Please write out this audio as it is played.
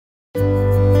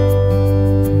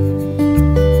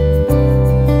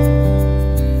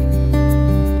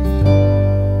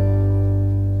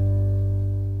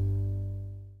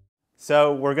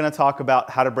So we're going to talk about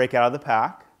how to break out of the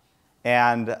pack.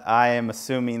 And I am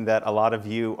assuming that a lot of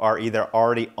you are either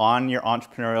already on your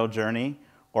entrepreneurial journey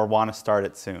or want to start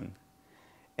it soon.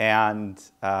 And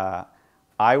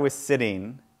I was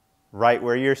sitting right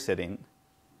where you're sitting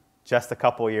just a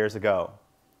couple years ago,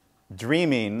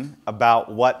 dreaming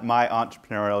about what my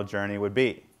entrepreneurial journey would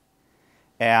be.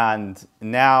 And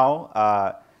now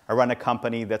I run a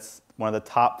company that's one of the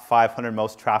top 500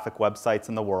 most trafficked websites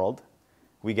in the world.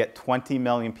 We get 20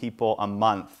 million people a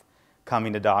month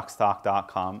coming to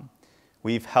DocStock.com.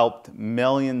 We've helped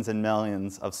millions and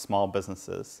millions of small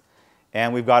businesses.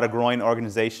 And we've got a growing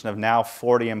organization of now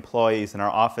 40 employees in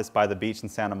our office by the beach in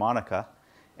Santa Monica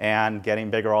and getting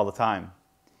bigger all the time.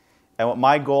 And what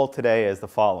my goal today is the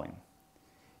following.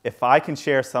 If I can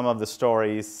share some of the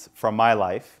stories from my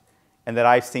life and that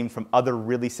I've seen from other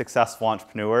really successful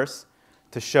entrepreneurs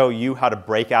to show you how to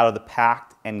break out of the pack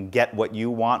and get what you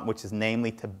want, which is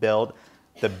namely to build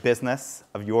the business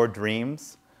of your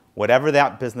dreams, whatever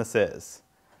that business is,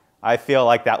 I feel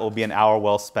like that will be an hour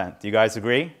well spent. Do you guys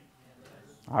agree?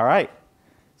 All right.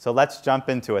 So let's jump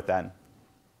into it then.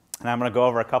 And I'm going to go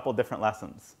over a couple different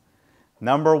lessons.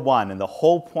 Number one, and the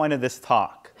whole point of this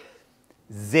talk,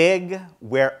 zig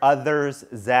where others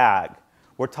zag.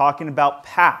 We're talking about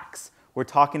packs. We're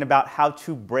talking about how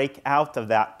to break out of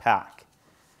that pack.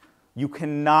 You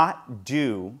cannot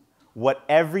do what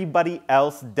everybody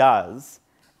else does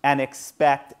and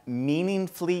expect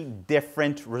meaningfully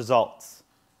different results.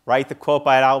 Right? The quote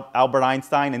by Albert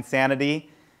Einstein, insanity,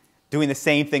 doing the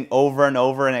same thing over and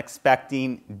over and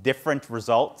expecting different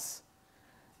results.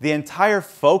 The entire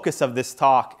focus of this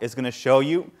talk is going to show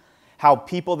you how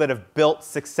people that have built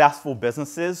successful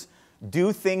businesses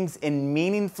do things in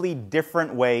meaningfully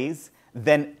different ways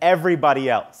than everybody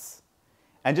else.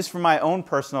 And just from my own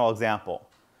personal example,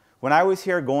 when I was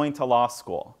here going to law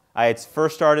school, I had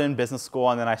first started in business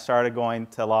school and then I started going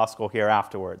to law school here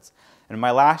afterwards. And in my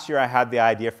last year, I had the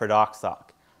idea for DocStock.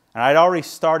 And I'd already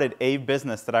started a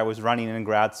business that I was running in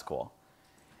grad school.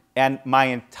 And my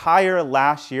entire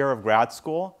last year of grad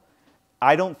school,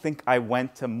 I don't think I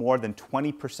went to more than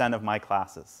 20% of my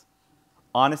classes.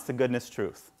 Honest to goodness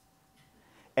truth.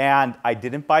 And I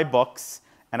didn't buy books,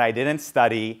 and I didn't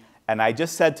study, and I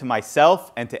just said to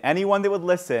myself and to anyone that would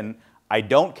listen, I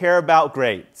don't care about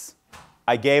grades.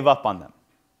 I gave up on them.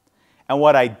 And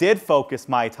what I did focus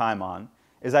my time on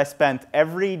is I spent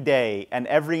every day and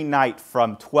every night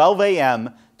from 12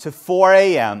 a.m. to 4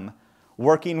 a.m.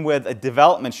 working with a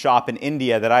development shop in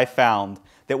India that I found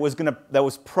that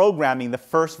was programming the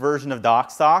first version of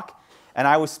DocStock, and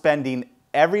I was spending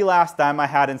every last dime I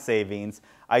had in savings.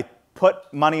 I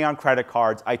put money on credit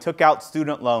cards. I took out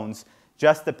student loans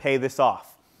just to pay this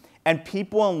off. And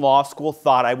people in law school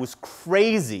thought I was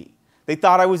crazy. They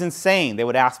thought I was insane. They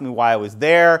would ask me why I was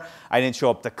there. I didn't show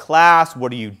up to class.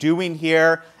 What are you doing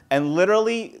here? And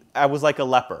literally, I was like a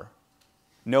leper.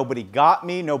 Nobody got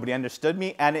me. Nobody understood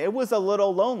me. And it was a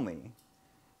little lonely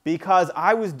because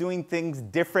I was doing things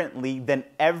differently than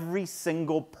every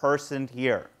single person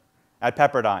here at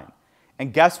Pepperdine.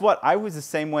 And guess what? I was the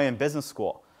same way in business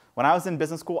school. When I was in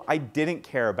business school, I didn't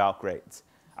care about grades.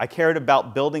 I cared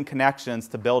about building connections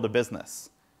to build a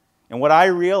business. And what I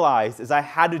realized is I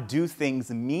had to do things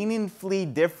meaningfully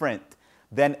different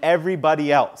than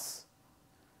everybody else.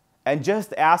 And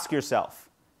just ask yourself,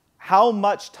 how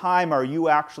much time are you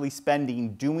actually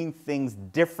spending doing things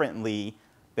differently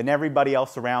than everybody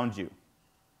else around you?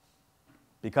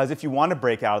 Because if you want to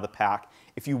break out of the pack,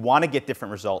 if you want to get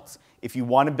different results, if you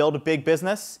want to build a big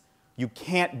business, you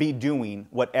can't be doing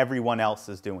what everyone else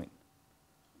is doing.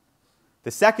 The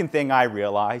second thing I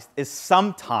realized is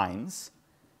sometimes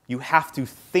you have to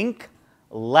think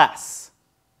less.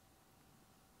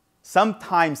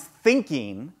 Sometimes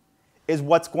thinking is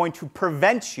what's going to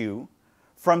prevent you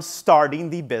from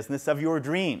starting the business of your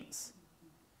dreams.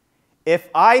 If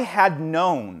I had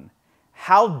known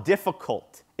how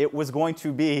difficult it was going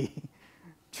to be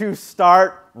to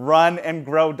start, run, and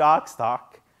grow DocStock,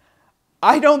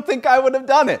 I don't think I would have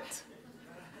done it.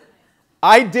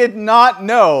 I did not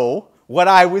know what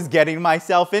I was getting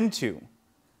myself into.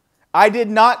 I did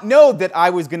not know that I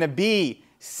was going to be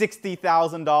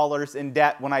 $60,000 in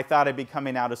debt when I thought I'd be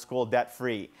coming out of school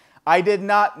debt-free. I did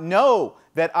not know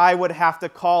that I would have to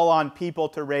call on people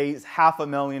to raise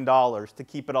 $500,000 to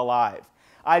keep it alive.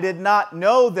 I did not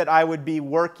know that I would be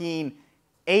working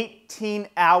 18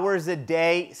 hours a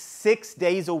day, 6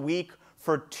 days a week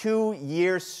for 2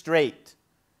 years straight.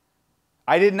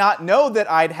 I did not know that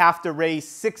I'd have to raise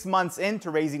 6 months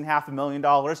into raising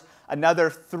 $500,000, another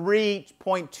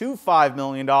 $3.25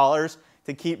 million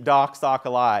to keep DocStock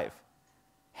alive.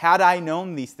 Had I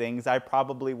known these things, I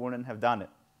probably wouldn't have done it.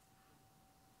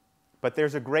 But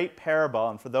there's a great parable,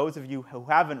 and for those of you who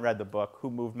haven't read the book, Who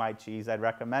Moved My Cheese, I'd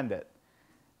recommend it.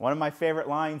 One of my favorite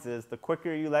lines is, the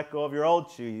quicker you let go of your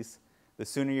old cheese, the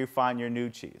sooner you find your new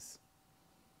cheese.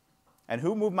 And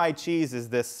Who Moved My Cheese is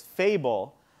this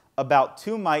fable about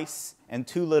two mice and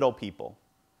two little people.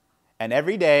 And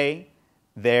every day,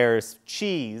 there's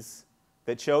cheese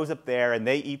that shows up there, and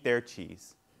they eat their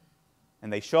cheese.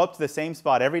 And they show up to the same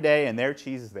spot every day, and their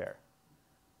cheese is there.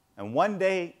 And one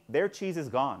day, their cheese is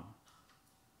gone.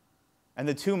 And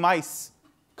the two mice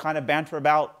kind of banter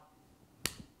about,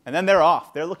 and then they're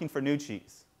off. They're looking for new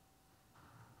cheese.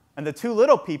 And the two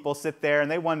little people sit there, and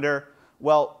they wonder,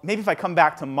 well, maybe if I come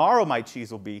back tomorrow, my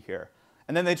cheese will be here.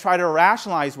 And then they try to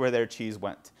rationalize where their cheese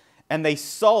went. And they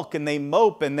sulk, and they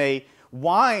mope, and they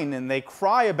whine, and they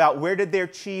cry about where did their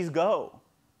cheese go.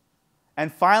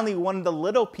 And finally, one of the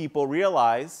little people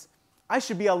realize, I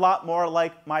should be a lot more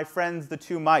like my friends, the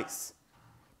two mice.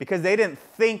 Because they didn't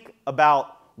think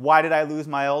about, why did I lose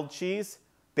my old cheese?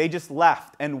 They just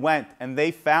left and went, and they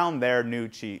found their new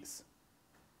cheese.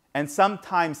 And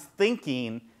sometimes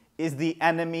thinking is the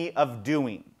enemy of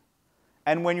doing.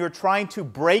 And when you're trying to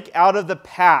break out of the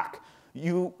pack,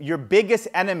 your biggest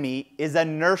enemy is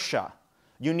inertia.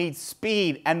 You need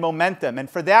speed and momentum. And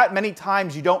for that, many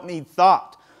times, you don't need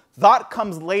thought. Thought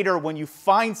comes later when you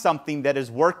find something that is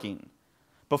working.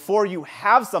 Before you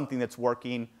have something that's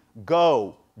working,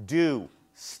 go, do,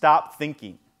 stop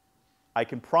thinking. I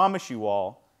can promise you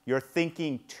all, you're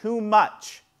thinking too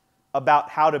much about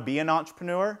how to be an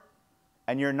entrepreneur,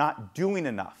 and you're not doing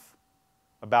enough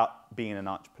about being an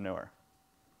entrepreneur.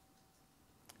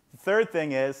 The third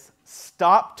thing is,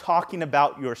 stop talking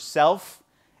about yourself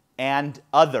and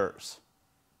others.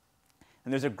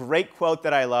 And there's a great quote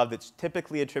that I love that's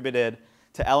typically attributed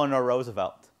to Eleanor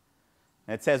Roosevelt.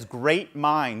 And it says, great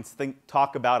minds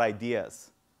talk about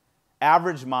ideas.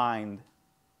 Average mind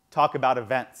talk about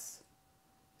events.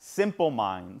 Simple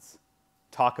minds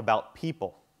talk about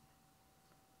people.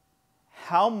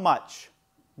 How much,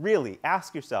 really,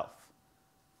 ask yourself,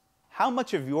 how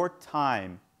much of your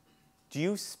time do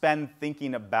you spend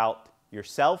thinking about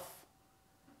yourself,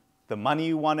 the money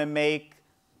you want to make,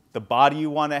 the body you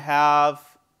want to have,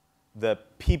 the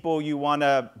people you want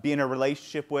to be in a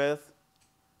relationship with,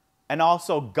 and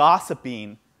also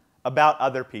gossiping about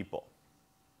other people?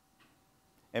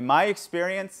 In my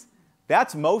experience,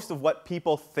 that's most of what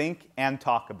people think and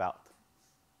talk about.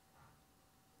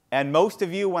 And most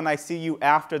of you, when I see you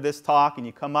after this talk and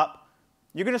you come up,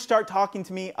 you're going to start talking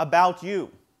to me about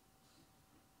you.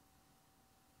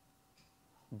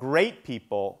 Great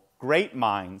people, great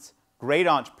minds, great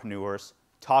entrepreneurs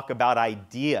talk about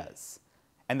ideas,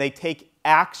 and they take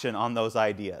action on those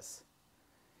ideas.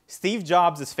 Steve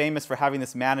Jobs is famous for having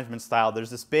this management style.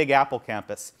 There's this big Apple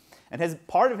campus, and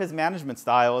part of his management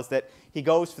style is that he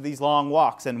goes for these long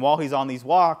walks, and while he's on these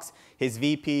walks, his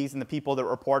VPs and the people that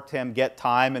report to him get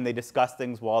time, and they discuss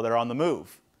things while they're on the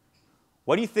move.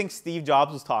 What do you think Steve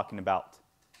Jobs was talking about?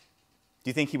 Do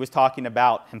you think he was talking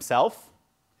about himself?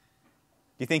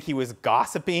 Do you think he was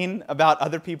gossiping about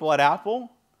other people at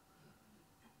Apple?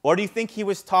 Or do you think he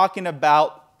was talking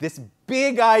about this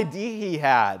big idea he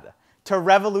had to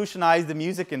revolutionize the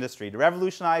music industry, to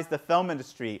revolutionize the film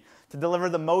industry, to deliver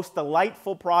the most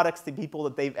delightful products to people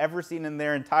that they've ever seen in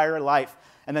their entire life,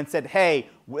 and then said, hey,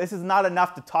 this is not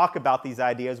enough to talk about these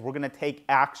ideas, we're going to take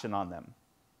action on them?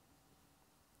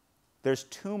 There's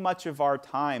too much of our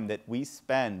time that we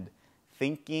spend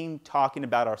thinking, talking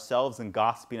about ourselves, and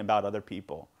gossiping about other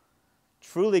people.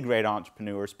 Truly great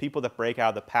entrepreneurs, people that break out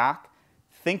of the pack,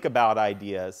 think about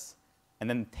ideas, and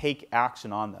then take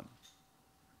action on them.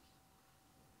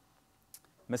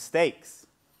 Mistakes.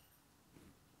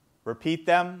 Repeat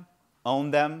them,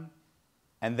 own them,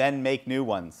 and then make new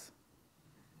ones.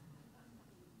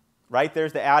 Right?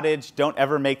 There's the adage, don't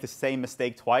ever make the same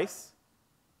mistake twice.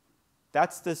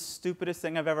 That's the stupidest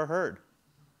thing I've ever heard.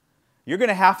 You're going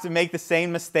to have to make the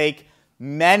same mistake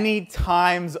many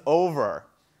times over.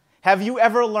 Have you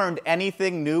ever learned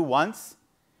anything new once?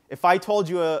 If I told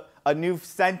you a new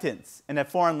sentence in a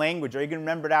foreign language, are you going to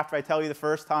remember it after I tell you the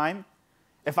first time?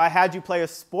 If I had you play a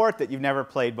sport that you've never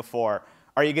played before,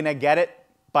 are you going to get it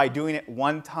by doing it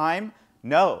one time?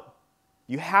 No.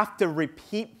 You have to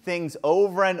repeat things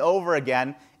over and over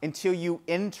again until you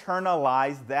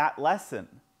internalize that lesson.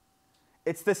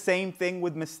 It's the same thing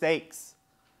with mistakes.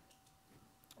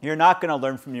 You're not going to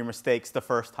learn from your mistakes the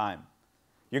first time.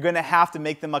 You're going to have to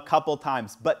make them a couple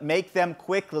times, but make them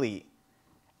quickly.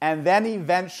 And then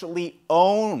eventually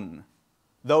own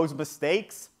those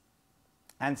mistakes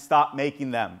and stop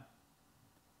making them.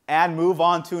 And move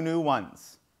on to new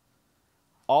ones.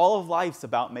 All of life's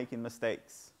about making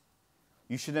mistakes.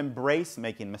 You should embrace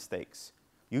making mistakes.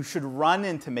 You should run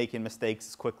into making mistakes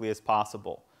as quickly as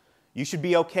possible. You should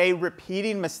be okay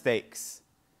repeating mistakes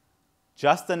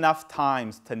just enough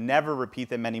times to never repeat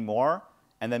them anymore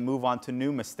and then move on to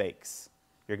new mistakes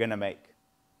you're going to make.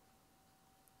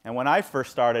 And when I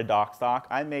first started DocStock,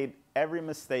 I made every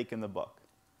mistake in the book,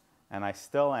 and I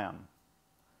still am.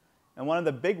 And one of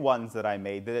the big ones that I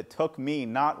made that it took me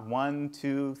not 1,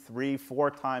 2, 3,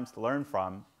 4 times to learn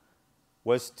from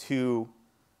was to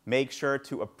make sure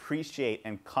to appreciate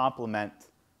and compliment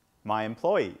my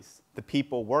employees, the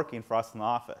people working for us in the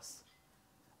office.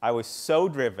 I was so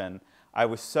driven. I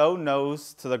was so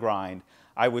nose to the grind.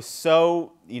 I was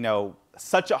so,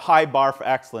 such a high bar for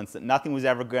excellence that nothing was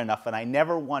ever good enough, and I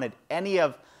never wanted any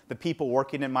of the people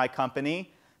working in my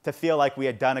company to feel like we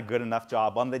had done a good enough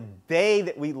job. On the day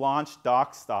that we launched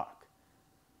DocStock,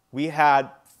 we had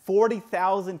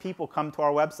 40,000 people come to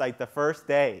our website the first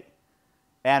day.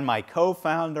 And my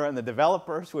co-founder and the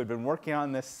developers who had been working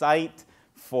on this site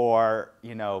for,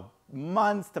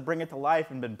 months to bring it to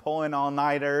life and been pulling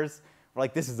all-nighters, were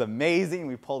like, this is amazing.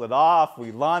 We pulled it off.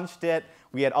 We launched it.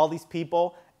 We had all these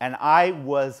people, and I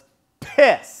was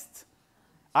pissed.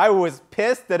 I was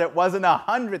pissed that it wasn't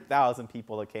 100,000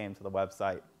 people that came to the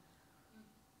website.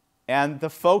 And the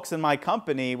folks in my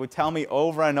company would tell me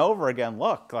over and over again,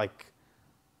 look,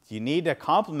 you need to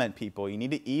compliment people. You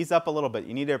need to ease up a little bit.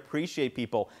 You need to appreciate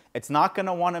people. It's not going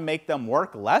to want to make them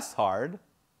work less hard.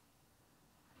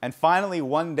 And finally,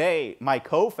 one day, my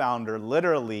co-founder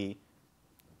literally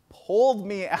pulled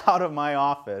me out of my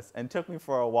office and took me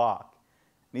for a walk.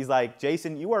 And he's like,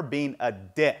 Jason, you are being a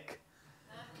dick.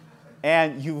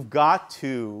 And you've got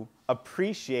to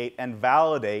appreciate and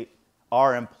validate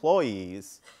our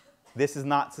employees. This is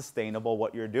not sustainable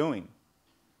what you're doing.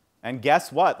 And guess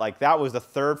what? That was the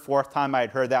 3rd, 4th time I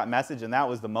had heard that message, and that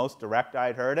was the most direct I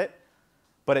had heard it.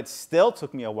 But it still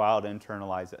took me a while to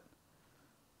internalize it.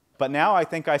 But now I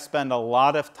think I spend a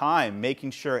lot of time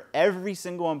making sure every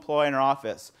single employee in our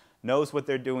office knows what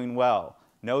they're doing well,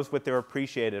 knows what they're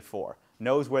appreciated for,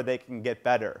 knows where they can get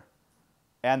better.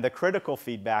 And the critical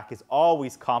feedback is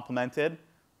always complemented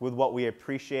with what we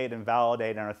appreciate and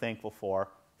validate and are thankful for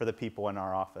the people in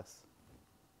our office.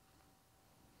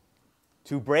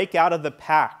 To break out of the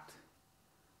pack,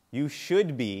 you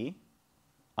should be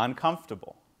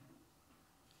uncomfortable.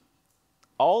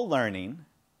 All learning,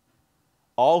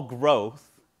 all growth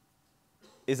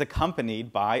is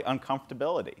accompanied by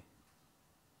uncomfortability.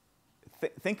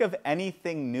 Think of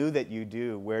anything new that you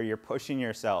do where you're pushing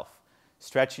yourself,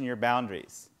 stretching your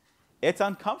boundaries. It's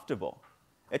uncomfortable.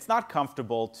 It's not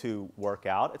comfortable to work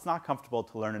out. It's not comfortable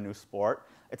to learn a new sport.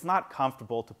 It's not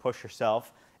comfortable to push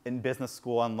yourself in business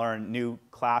school and learn new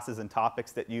classes and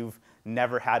topics that you've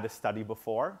never had to study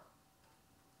before.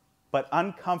 But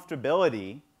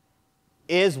uncomfortability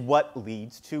is what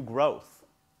leads to growth.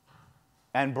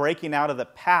 And breaking out of the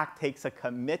pack takes a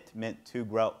commitment to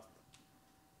growth.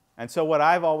 And so what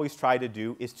I've always tried to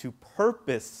do is to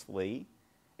purposefully,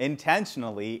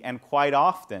 intentionally, and quite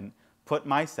often put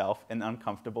myself in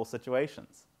uncomfortable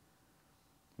situations.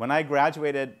 When I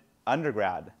graduated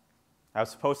undergrad, I was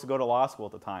supposed to go to law school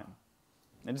at the time.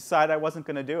 I decided I wasn't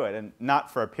going to do it, and not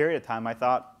for a period of time. I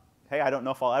thought, hey, I don't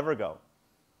know if I'll ever go.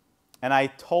 And I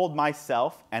told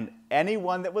myself and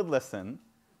anyone that would listen,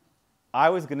 I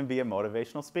was going to be a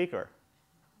motivational speaker.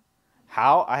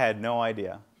 How? I had no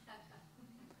idea.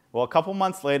 Well, a couple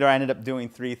months later, I ended up doing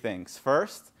 3 things.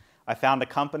 First, I found a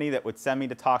company that would send me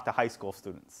to talk to high school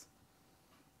students.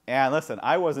 And listen,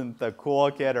 I wasn't the cool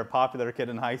kid or popular kid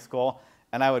in high school.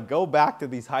 And I would go back to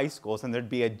these high schools, and there'd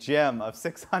be a gym of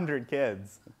 600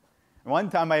 kids. And one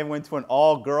time I went to an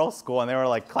all-girls school, and they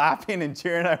were clapping and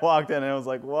cheering. I walked in, and I was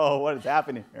like, whoa, what is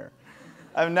happening here?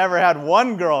 I've never had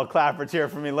one girl clap or cheer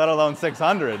for me, let alone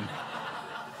 600.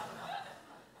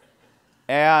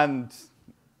 And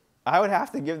I would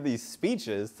have to give these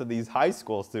speeches to these high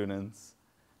school students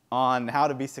on how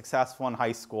to be successful in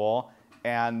high school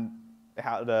and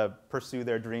how to pursue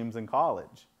their dreams in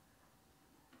college.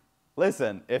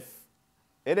 Listen, it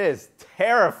is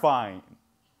terrifying.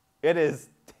 It is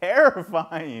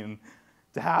terrifying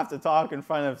to have to talk in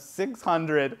front of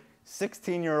 600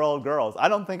 16-year-old girls. I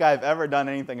don't think I've ever done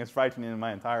anything as frightening in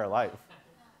my entire life.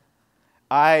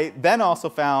 I then also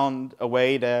found a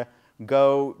way to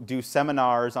go do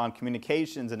seminars on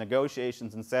communications and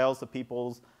negotiations and sales to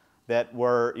people that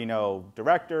were,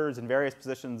 directors in various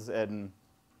positions in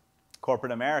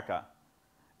corporate America.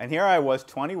 And here I was,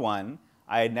 21.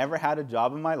 I had never had a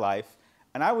job in my life,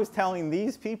 and I was telling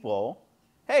these people,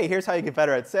 hey, here's how you get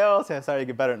better at sales, here's how you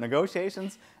get better at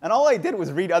negotiations. And all I did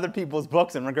was read other people's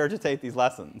books and regurgitate these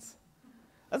lessons.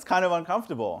 That's kind of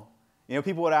uncomfortable. You know,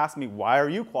 people would ask me, why are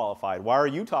you qualified? Why are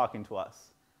you talking to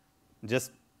us?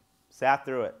 Just sat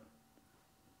through it.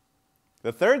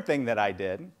 The third thing that I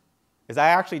did is I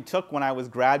actually took, when I was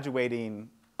graduating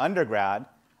undergrad,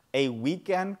 a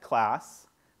weekend class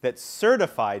that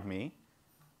certified me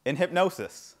in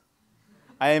hypnosis.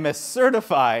 I am a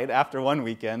certified, after one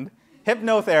weekend,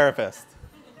 hypnotherapist.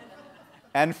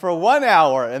 And for 1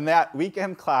 hour in that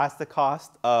weekend class that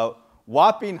cost a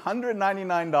whopping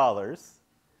 $199,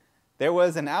 there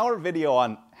was an hour video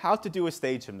on how to do a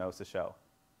stage hypnosis show.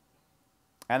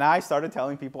 And I started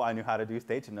telling people I knew how to do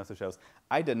stage hypnosis shows.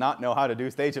 I did not know how to do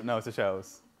stage hypnosis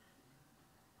shows.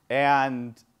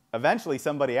 And eventually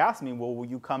somebody asked me, well, will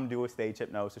you come do a stage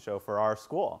hypnosis show for our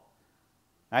school?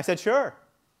 And I said, sure.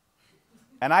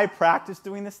 And I practiced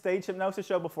doing the stage hypnosis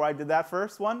show before I did that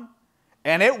first one.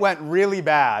 And it went really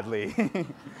badly.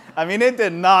 I mean, it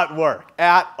did not work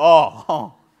at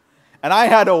all. And I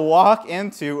had to walk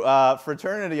into a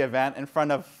fraternity event in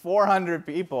front of 400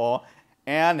 people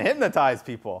and hypnotize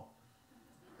people.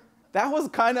 That was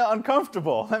kind of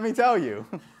uncomfortable, let me tell you.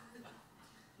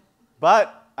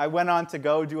 But I went on to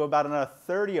go do about another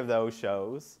 30 of those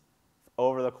shows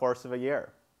over the course of a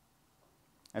year.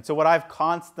 And so what I've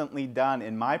constantly done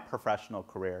in my professional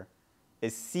career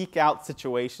is seek out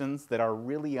situations that are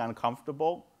really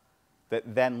uncomfortable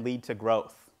that then lead to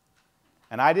growth.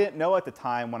 And I didn't know at the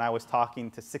time, when I was talking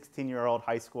to 16-year-old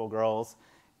high school girls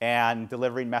and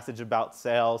delivering message about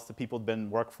sales to people who've been in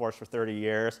the workforce for 30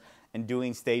 years and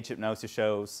doing stage hypnosis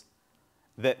shows,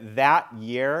 that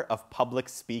year of public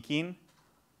speaking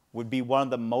would be one of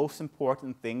the most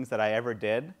important things that I ever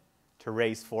did to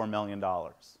raise $4 million.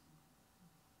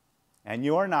 And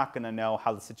you're not going to know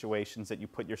how the situations that you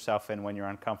put yourself in when you're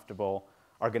uncomfortable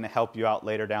are going to help you out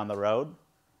later down the road,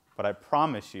 but I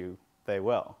promise you they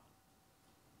will.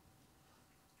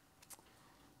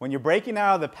 When you're breaking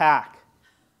out of the pack,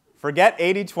 forget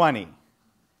 80-20.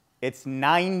 It's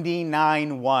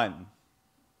 99-1.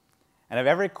 And of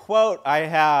every quote I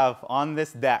have on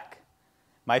this deck,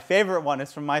 my favorite one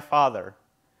is from my father,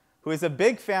 who is a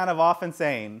big fan of often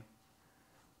saying,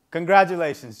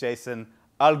 "Congratulations, Jason,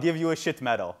 I'll give you a shit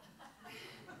medal."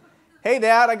 "Hey,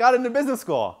 Dad, I got into business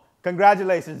school."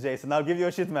 "Congratulations, Jason, I'll give you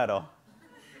a shit medal."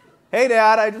 "Hey,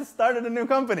 Dad, I just started a new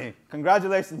company."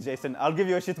 "Congratulations, Jason, I'll give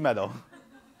you a shit medal."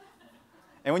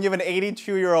 And when you have an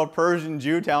 82-year-old Persian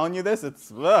Jew telling you this, it's,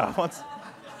 what's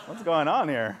going on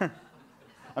here?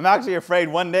 I'm actually afraid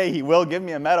one day he will give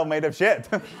me a medal made of shit.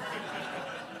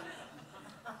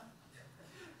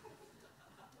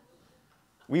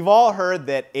 We've all heard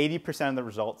that 80% of the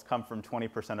results come from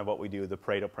 20% of what we do, the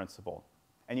Pareto principle.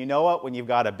 And you know what? When you've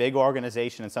got a big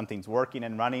organization and something's working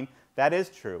and running, that is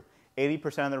true.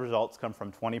 80% of the results come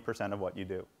from 20% of what you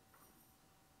do.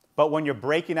 But when you're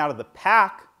breaking out of the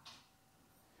pack,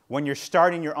 when you're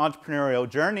starting your entrepreneurial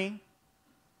journey,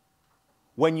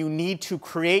 when you need to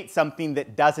create something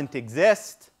that doesn't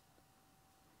exist,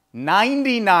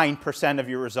 99% of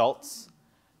your results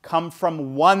come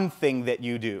from one thing that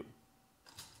you do.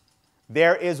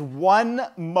 There is one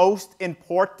most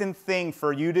important thing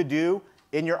for you to do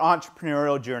in your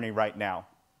entrepreneurial journey right now.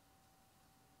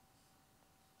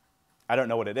 I don't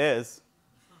know what it is,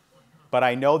 but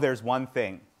I know there's one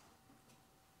thing.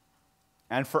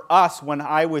 And for us, when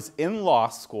I was in law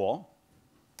school,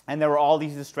 and there were all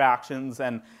these distractions,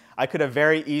 and I could have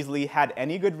very easily had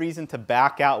any good reason to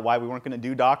back out why we weren't going to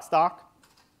do DocStock,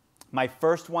 my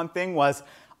first one thing was,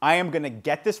 I am going to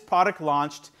get this product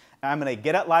launched, and I'm going to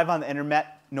get it live on the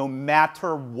internet no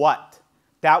matter what.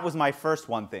 That was my first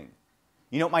one thing.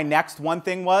 You know what my next one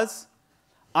thing was?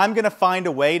 I'm going to find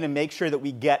a way to make sure that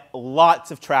we get lots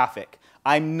of traffic.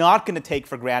 I'm not going to take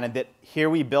for granted that here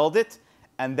we build it,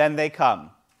 and then they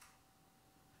come.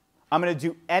 I'm going to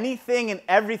do anything and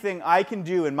everything I can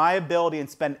do in my ability and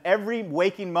spend every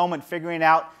waking moment figuring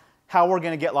out how we're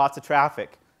going to get lots of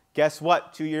traffic. Guess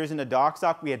what? 2 years into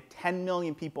DocStock, we had 10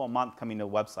 million people a month coming to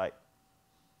the website.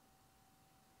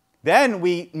 Then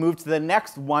we moved to the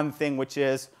next one thing, which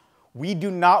is we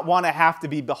do not want to have to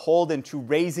be beholden to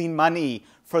raising money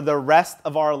for the rest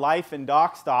of our life in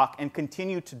DocStock and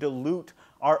continue to dilute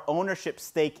our ownership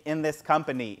stake in this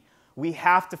company. We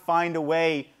have to find a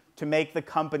way to make the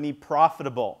company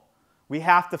profitable. We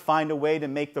have to find a way to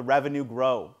make the revenue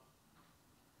grow.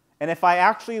 And if I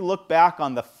actually look back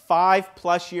on the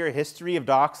 5+ year history of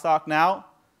DocStock now,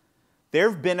 there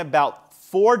have been about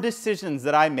 4 decisions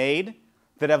that I made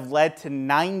that have led to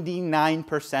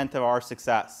 99% of our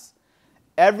success.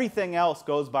 Everything else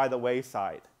goes by the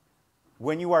wayside.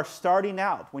 when you are starting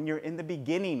out, when you're in the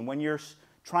beginning, when you're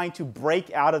trying to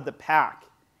break out of the pack,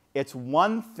 it's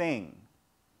one thing,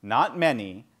 not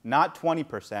many, not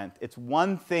 20%, it's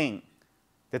one thing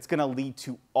that's going to lead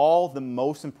to all the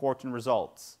most important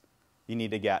results you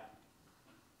need to get.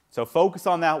 So focus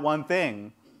on that one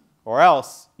thing, or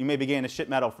else you may be getting a shit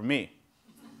medal from me.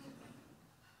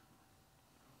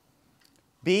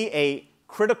 Be a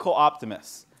critical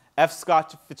optimist. F.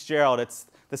 Scott Fitzgerald, it's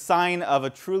the sign of a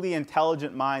truly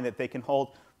intelligent mind that they can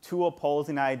hold two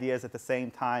opposing ideas at the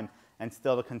same time and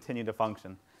still to continue to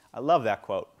function. I love that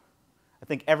quote. I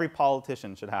think every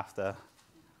politician should have to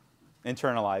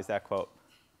internalize that quote.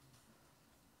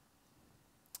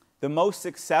 The most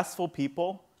successful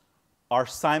people are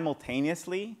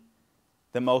simultaneously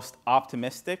the most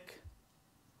optimistic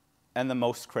and the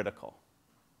most critical.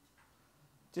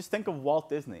 Just think of Walt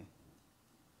Disney.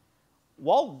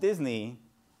 Walt Disney,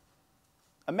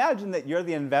 imagine that you're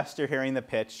the investor hearing the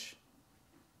pitch,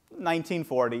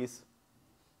 1940s.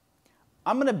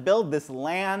 I'm going to build this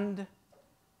land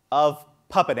of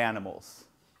puppet animals.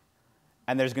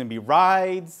 And there's going to be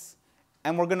rides,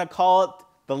 and we're going to call it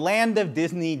the Land of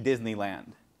Disney,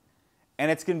 Disneyland.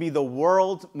 And it's going to be the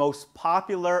world's most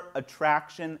popular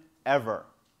attraction ever.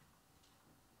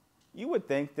 You would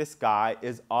think this guy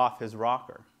is off his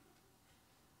rocker.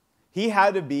 He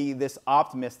had to be this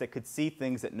optimist that could see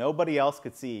things that nobody else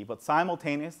could see. But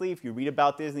simultaneously, if you read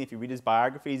about Disney, if you read his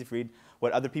biographies, if you read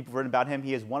what other people have written about him,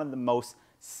 he is one of the most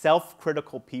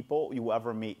self-critical people you will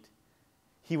ever meet.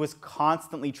 He was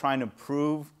constantly trying to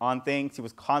improve on things. He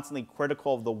was constantly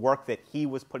critical of the work that he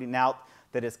was putting out,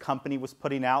 that his company was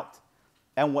putting out.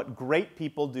 And what great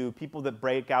people do, people that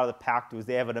break out of the pack do, is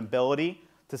they have an ability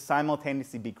to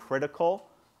simultaneously be critical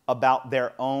about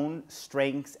their own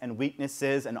strengths and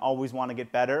weaknesses and always want to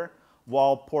get better,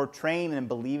 while portraying and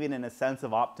believing in a sense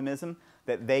of optimism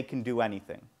that they can do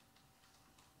anything.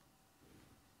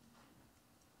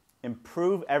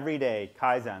 Improve every day,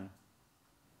 Kaizen.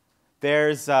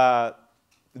 This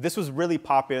was really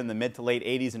popular in the mid to late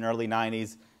 80s and early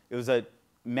 90s. It was a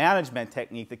management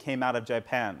technique that came out of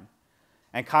Japan.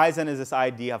 And Kaizen is this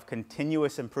idea of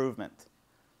continuous improvement.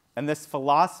 And this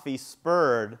philosophy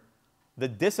spurred the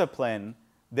discipline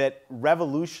that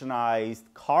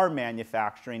revolutionized car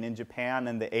manufacturing in Japan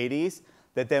in the 80s,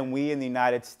 that then we in the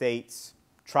United States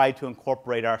tried to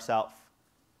incorporate ourselves.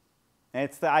 And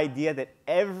it's the idea that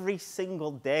every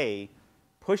single day,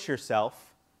 push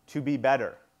yourself to be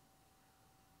better.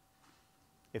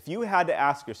 If you had to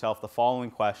ask yourself the following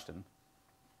question,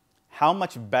 how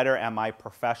much better am I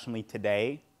professionally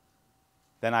today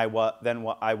than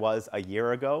what I was a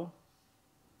year ago,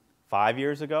 5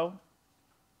 years ago?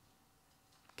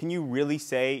 Can you really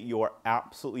say you're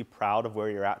absolutely proud of where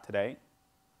you're at today?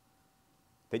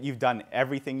 That you've done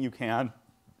everything you can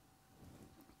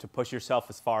to push yourself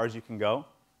as far as you can go?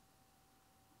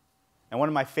 And one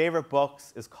of my favorite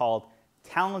books is called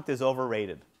Talent is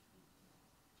Overrated.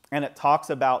 And it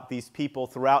talks about these people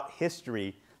throughout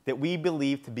history that we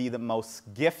believe to be the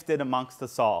most gifted amongst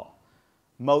us all.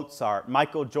 Mozart,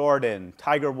 Michael Jordan,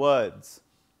 Tiger Woods.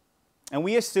 And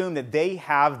we assume that they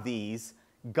have these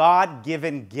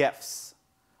God-given gifts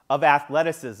of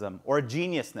athleticism or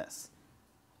geniusness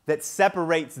that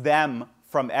separates them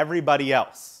from everybody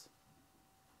else.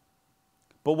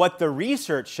 But what the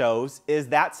research shows is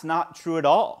that's not true at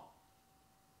all.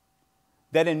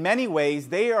 That in many ways,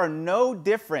 they are no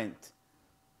different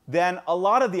than a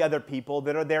lot of the other people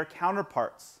that are their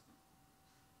counterparts.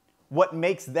 What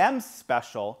makes them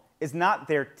special is not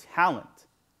their talent,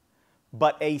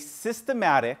 but a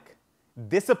systematic,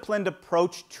 disciplined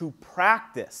approach to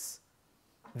practice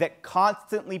that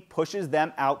constantly pushes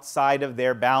them outside of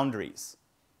their boundaries.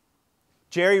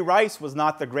 Jerry Rice was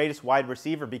not the greatest wide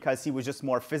receiver because he was just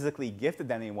more physically gifted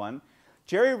than anyone.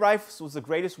 Jerry Rice was the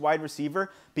greatest wide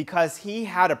receiver because he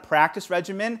had a practice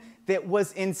regimen that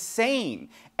was insane.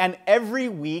 And every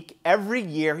week, every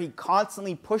year, he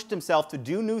constantly pushed himself to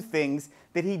do new things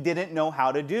that he didn't know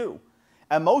how to do.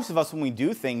 And most of us, when we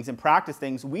do things and practice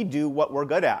things, we do what we're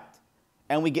good at.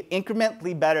 And we get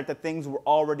incrementally better at the things we're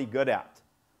already good at.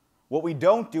 What we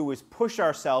don't do is push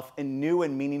ourselves in new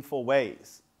and meaningful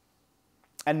ways.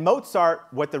 And Mozart,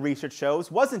 what the research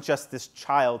shows, wasn't just this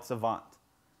child savant.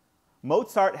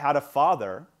 Mozart had a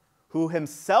father who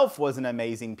himself was an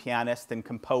amazing pianist and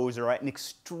composer, right? An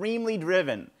extremely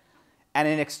driven and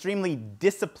an extremely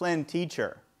disciplined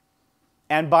teacher.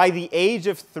 And by the age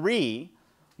of 3,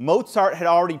 Mozart had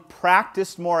already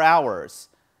practiced more hours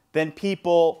than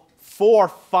people 4 or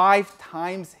 5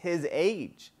 times his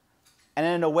age. And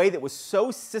in a way that was so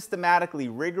systematically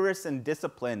rigorous and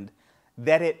disciplined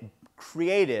that it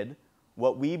created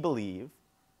what we believe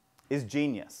is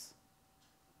genius.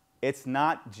 It's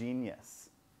not genius.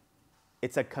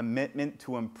 It's a commitment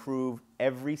to improve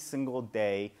every single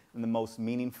day in the most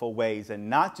meaningful ways, and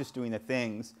not just doing the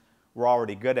things we're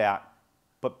already good at,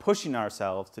 but pushing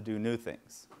ourselves to do new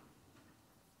things.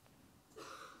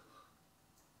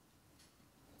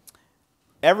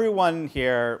 Everyone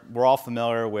here, we're all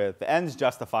familiar with the ends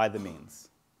justify the means.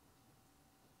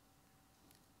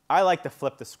 I like to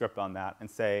flip the script on that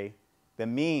and say the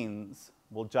means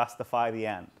will justify the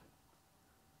end.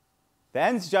 The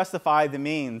ends justify the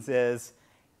means is,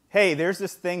 hey, there's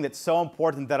this thing that's so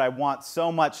important that I want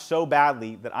so much, so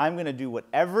badly, that I'm going to do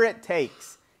whatever it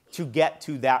takes to get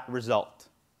to that result.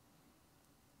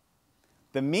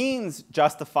 The means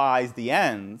justifies the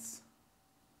ends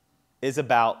is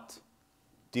about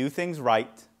do things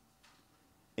right,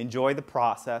 enjoy the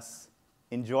process,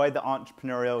 enjoy the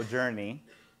entrepreneurial journey,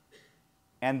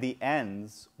 and the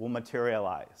ends will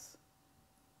materialize.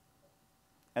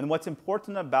 And what's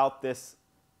important about this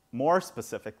more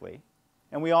specifically,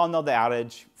 and we all know the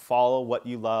adage, follow what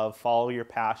you love, follow your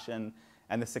passion,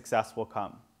 and the success will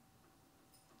come.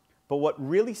 But what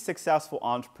really successful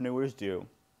entrepreneurs do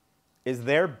is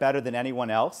they're better than anyone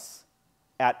else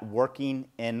at working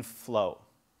in flow.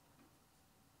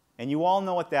 And you all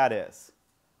know what that is.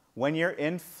 When you're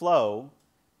in flow,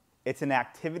 it's an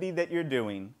activity that you're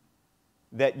doing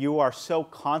that you are so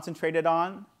concentrated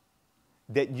on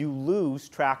that you lose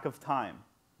track of time.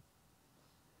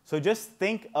 So just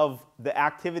think of the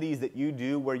activities that you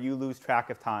do where you lose track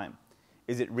of time.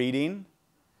 Is it reading?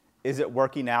 Is it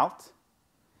working out?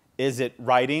 Is it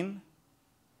writing?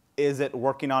 Is it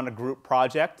working on a group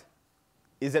project?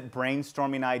 Is it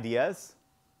brainstorming ideas?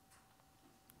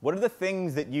 What are the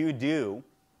things that you do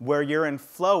where you're in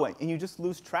flow and you just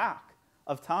lose track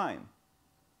of time?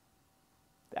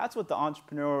 That's what the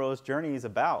entrepreneurial journey is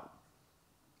about.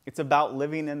 It's about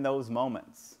living in those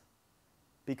moments,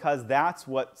 because that's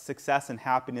what success and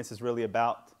happiness is really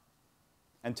about.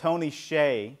 And Tony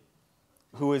Hsieh,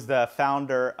 who is the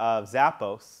founder of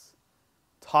Zappos,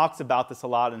 talks about this a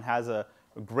lot and has a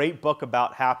great book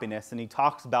about happiness, and he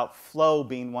talks about flow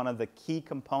being one of the key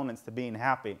components to being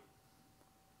happy.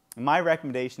 And my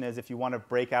recommendation is if you want to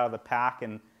break out of the pack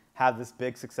and have this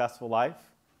big successful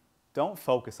life, don't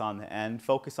focus on the end,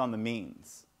 focus on the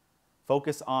means.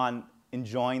 Focus on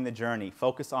enjoying the journey.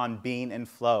 Focus on being in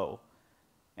flow.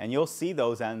 And you'll see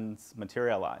those ends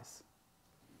materialize.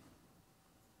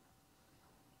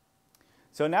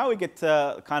 So now we get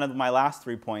to kind of my last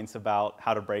 3 points about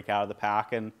how to break out of the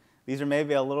pack. And these are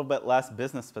maybe a little bit less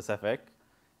business specific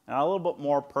and a little bit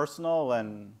more personal,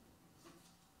 and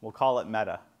we'll call it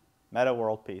meta. Meta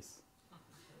world peace.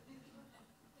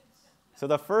 So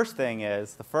the first thing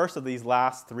is, the first of these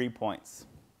last 3 points.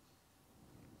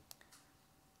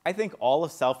 I think all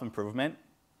of self-improvement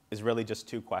is really just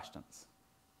 2 questions.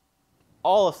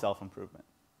 All of self-improvement.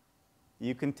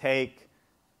 You can take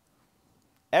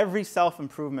every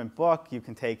self-improvement book, you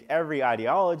can take every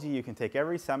ideology, you can take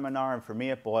every seminar, and for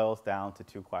me it boils down to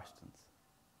 2 questions.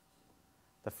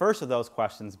 The first of those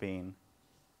questions being,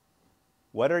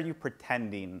 what are you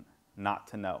pretending not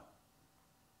to know?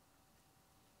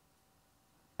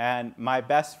 And my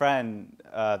best friend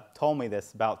told me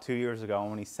this about 2 years ago, and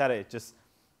when he said it, it just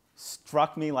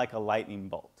struck me like a lightning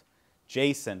bolt.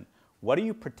 Jason, what are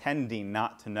you pretending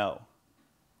not to know?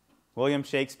 William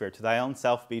Shakespeare, to thy own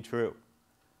self be true.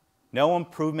 No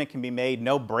improvement can be made,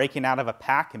 no breaking out of a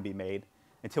pack can be made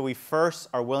until we first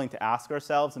are willing to ask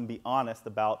ourselves and be honest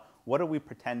about what are we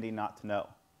pretending not to know?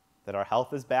 That our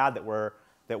health is bad, that we're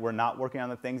not working on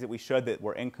the things that we should, that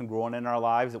we're incongruent in our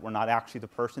lives, that we're not actually the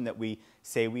person that we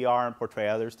say we are and portray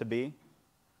others to be?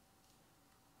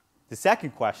 The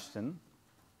second question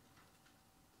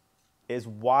is,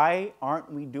 why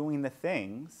aren't we doing the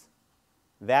things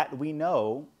that we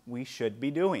know we should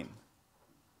be doing?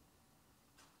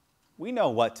 We know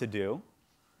what to do.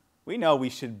 We know we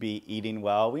should be eating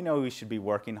well. We know we should be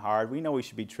working hard. We know we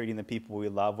should be treating the people we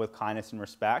love with kindness and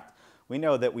respect. We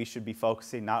know that we should be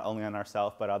focusing not only on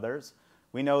ourselves but others.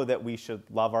 We know that we should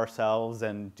love ourselves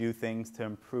and do things to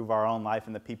improve our own life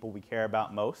and the people we care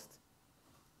about most.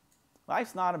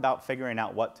 Life's not about figuring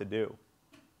out what to do.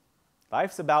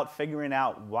 Life's about figuring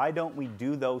out, why don't we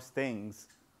do those things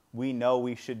we know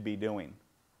we should be doing?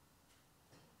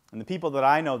 And the people that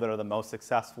I know that are the most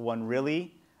successful and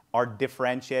really are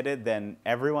differentiated than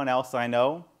everyone else I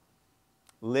know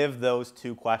live those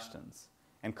 2 questions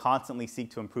and constantly seek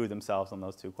to improve themselves on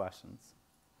those 2 questions.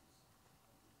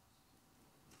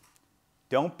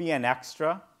 Don't be an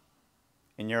extra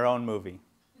in your own movie.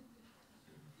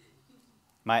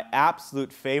 My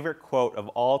absolute favorite quote of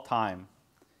all time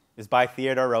is by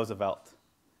Theodore Roosevelt,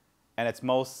 and it's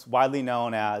most widely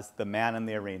known as The Man in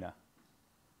the Arena.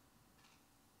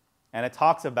 And it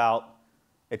talks about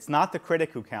it's not the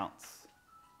critic who counts,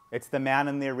 it's the man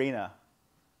in the arena,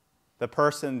 the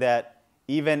person that,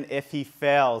 even if he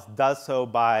fails, does so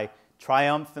by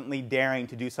triumphantly daring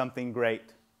to do something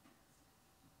great.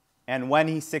 And when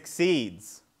he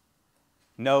succeeds,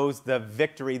 knows the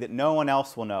victory that no one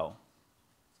else will know.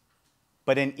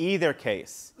 But in either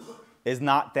case, is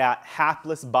not that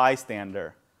hapless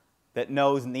bystander that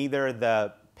knows neither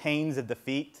the pains of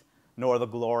defeat nor the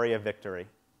glory of victory.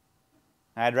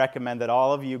 I'd recommend that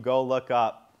all of you go look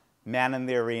up Man in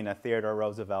the Arena, Theodore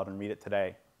Roosevelt, and read it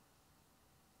today.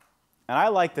 And I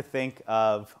like to think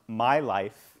of my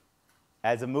life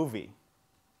as a movie.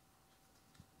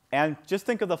 And just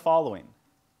think of the following.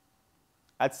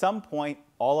 At some point,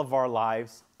 all of our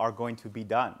lives are going to be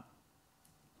done.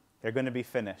 They're going to be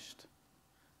finished.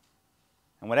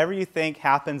 And whatever you think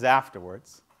happens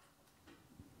afterwards,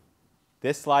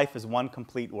 this life is one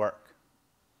complete work.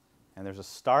 And there's a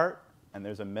start, and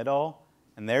there's a middle,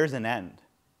 and there's an end.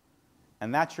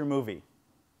 And that's your movie.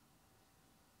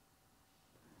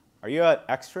 Are you an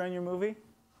extra in your movie?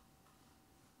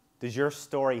 Does your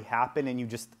story happen and you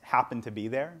just happen to be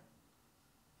there?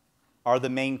 Are the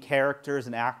main characters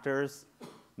and actors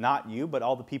not you, but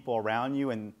all the people around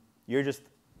you, and you're just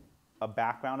a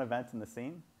background event in the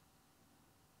scene?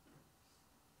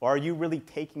 Or are you really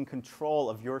taking control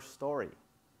of your story?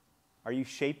 Are you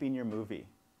shaping your movie?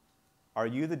 Are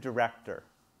you the director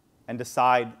and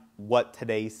decide what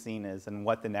today's scene is and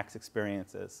what the next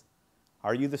experience is?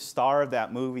 Are you the star of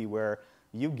that movie where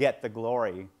you get the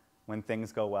glory when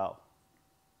things go well?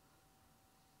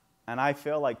 And I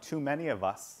feel like too many of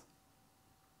us,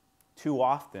 too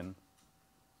often,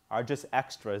 are just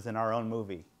extras in our own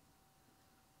movie.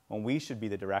 When we should be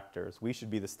the directors, we should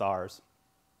be the stars,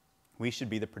 we should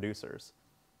be the producers.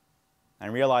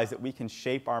 And realize that we can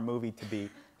shape our movie to be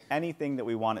anything that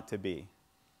we want it to be.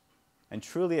 And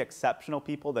truly exceptional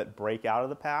people that break out of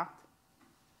the pack,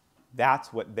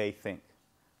 that's what they think.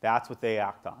 That's what they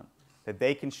act on. That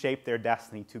they can shape their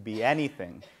destiny to be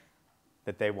anything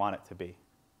that they want it to be.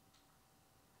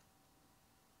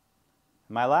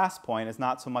 My last point is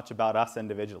not so much about us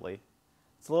individually.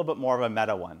 It's a little bit more of a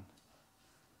meta one.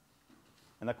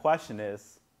 And the question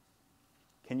is,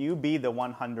 can you be the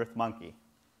 100th monkey?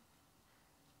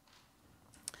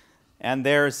 And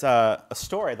there's a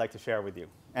story I'd like to share with you.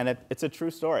 And it's a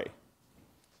true story.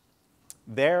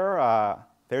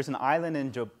 There's an island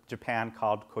in Japan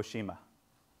called Koshima.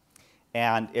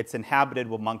 And it's inhabited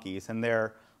with monkeys. And there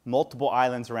are multiple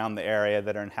islands around the area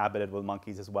that are inhabited with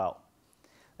monkeys as well.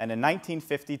 And in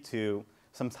 1952,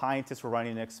 some scientists were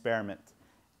running an experiment.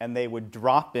 And they would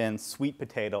drop in sweet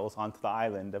potatoes onto the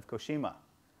island of Koshima.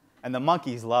 And the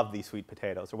monkeys loved these sweet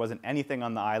potatoes. There wasn't anything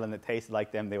on the island that tasted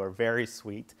like them. They were very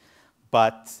sweet.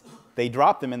 But they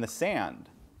dropped them in the sand.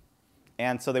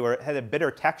 And so they had a bitter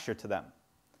texture to them.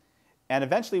 And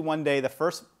eventually one day,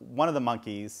 one of the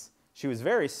monkeys, she was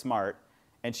very smart,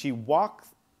 and she walked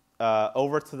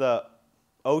over to the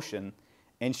ocean,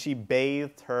 and she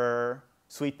bathed her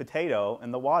sweet potato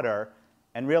in the water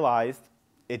and realized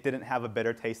it didn't have a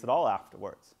bitter taste at all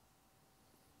afterwards.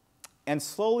 And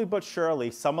slowly but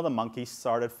surely, some of the monkeys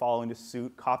started following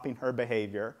suit, copying her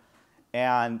behavior.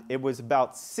 And it was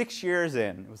about 6 years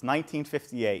in, it was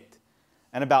 1958,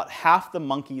 and about half the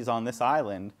monkeys on this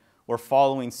island were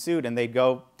following suit, and they'd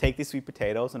go take these sweet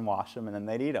potatoes and wash them, and then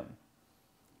they'd eat them.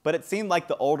 But it seemed like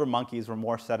the older monkeys were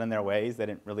more set in their ways. They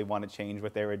didn't really want to change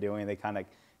what they were doing. They kind of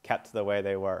kept to the way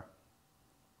they were.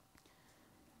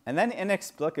 And then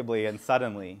inexplicably and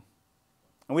suddenly,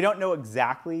 and we don't know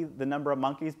exactly the number of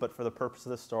monkeys, but for the purpose of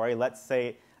the story, let's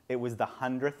say it was the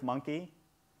 100th monkey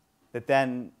that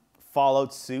then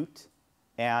followed suit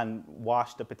and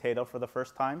washed a potato for the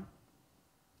first time.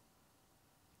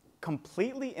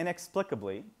 Completely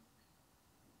inexplicably,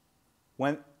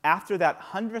 after that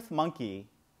 100th monkey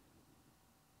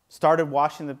started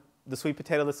washing the sweet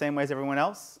potato the same way as everyone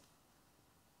else,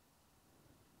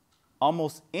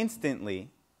 almost instantly,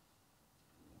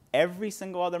 every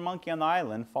single other monkey on the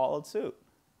island followed suit.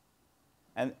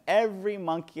 And every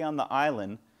monkey on the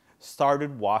island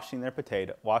started washing their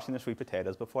sweet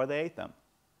potatoes before they ate them.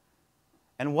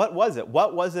 And what was it?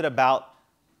 What was it about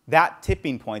that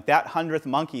tipping point, that 100th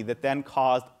monkey, that then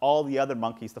caused all the other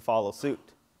monkeys to follow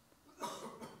suit?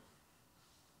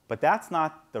 But that's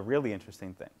not the really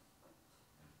interesting thing.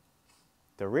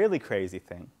 The really crazy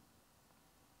thing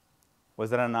was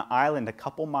that on an island a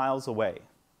couple miles away,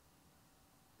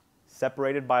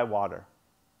 separated by water,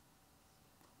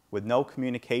 with no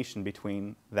communication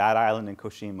between that island and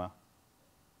Koshima,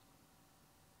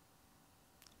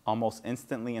 almost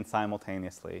instantly and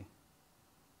simultaneously,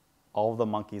 all of the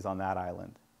monkeys on that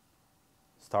island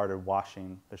started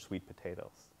washing their sweet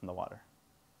potatoes in the water.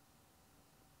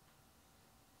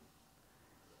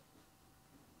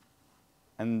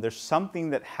 And there's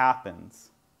something that happens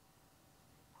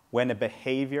when a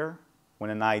behavior, when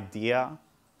an idea,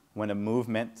 when a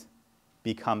movement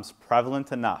becomes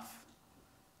prevalent enough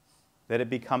that it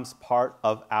becomes part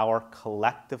of our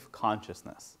collective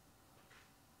consciousness,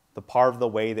 the part of the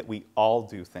way that we all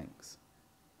do things.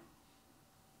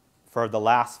 For the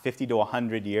last 50 to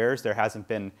 100 years, there hasn't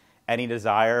been any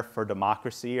desire for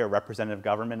democracy or representative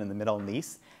government in the Middle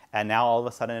East, and now all of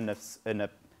a sudden in a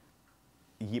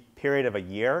period of a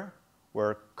year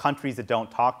where countries that don't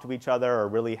talk to each other or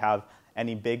really have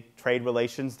any big trade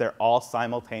relations, they're all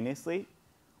simultaneously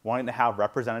wanting to have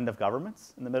representative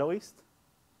governments in the Middle East.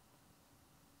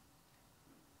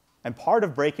 And part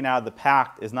of breaking out of the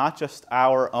pact is not just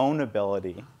our own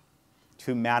ability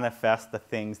to manifest the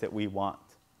things that we want,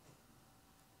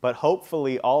 but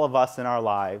hopefully all of us in our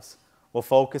lives will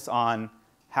focus on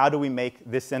how do we make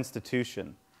this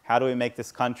institution, how do we make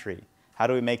this country, how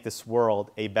do we make this world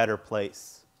a better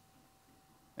place?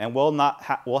 And we'll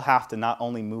have to not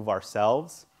only move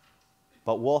ourselves,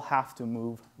 but we'll have to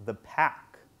move the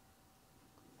pack.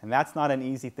 And that's not an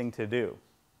easy thing to do.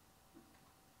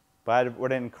 But I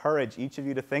would encourage each of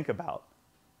you to think about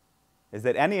is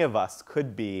that any of us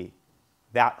could be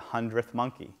that 100th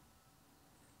monkey.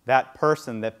 That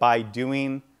person that by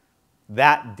doing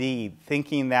that deed,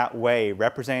 thinking that way,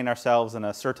 representing ourselves in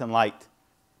a certain light,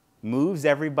 moves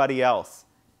everybody else,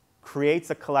 creates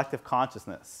a collective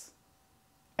consciousness,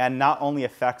 and not only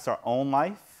affects our own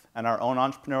life and our own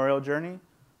entrepreneurial journey,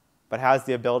 but has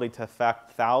the ability to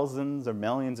affect thousands or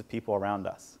millions of people around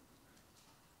us.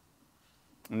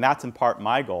 And that's in part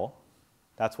my goal.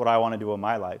 That's what I want to do in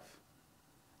my life.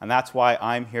 And that's why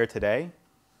I'm here today.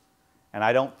 And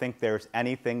I don't think there's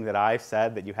anything that I've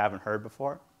said that you haven't heard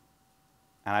before.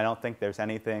 And I don't think there's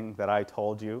anything that I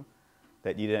told you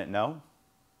that you didn't know.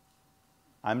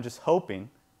 I'm just hoping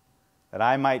that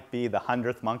I might be the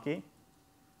 100th monkey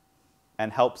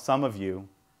and help some of you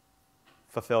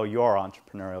fulfill your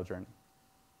entrepreneurial journey.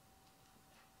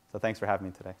 So thanks for having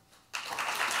me today.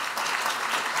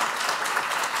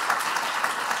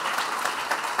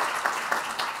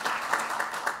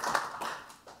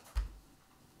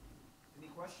 Any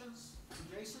questions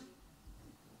for Jason?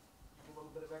 A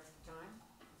little bit of extra time.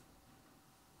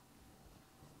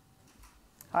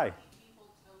 Hi.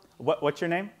 What's your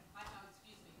name?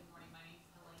 Excuse me, good morning. My name's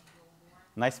Helene Gilmore.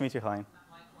 Nice to meet you, Helene.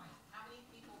 Likewise. How many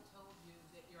people told you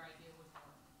that your idea would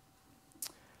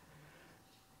work?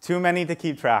 Too many to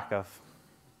keep track of.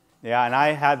 Yeah, and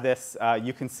I had this,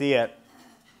 you can see it.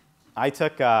 I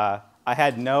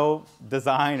had no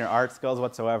design or art skills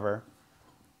whatsoever.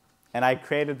 And I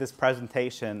created this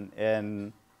presentation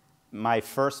in my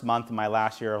first month of my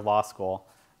last year of law school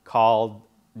called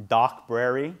Doc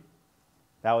Brary.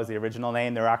 That was the original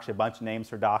name. There were actually a bunch of names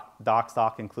for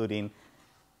DocStock, including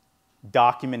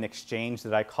document exchange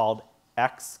that I called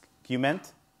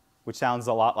excument, which sounds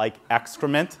a lot like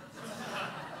excrement.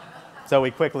 So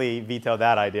we quickly vetoed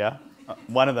that idea,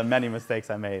 one of the many mistakes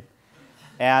I made.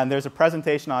 And there's a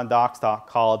presentation on DocStock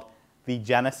called The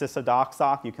Genesis of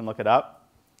DocStock. You can look it up.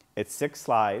 It's 6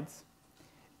 slides.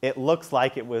 It looks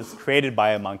like it was created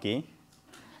by a monkey.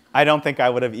 I don't think I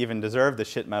would have even deserved the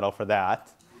shit medal for that.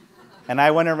 And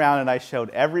I went around and I showed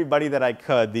everybody that I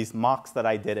could these mocks that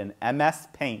I did in MS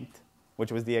Paint,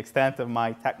 which was the extent of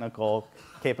my technical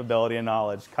capability and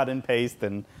knowledge, cut and paste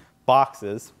and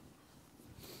boxes.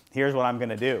 Here's what I'm going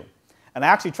to do. And I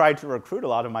actually tried to recruit a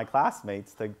lot of my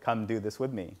classmates to come do this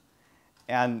with me.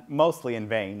 And mostly in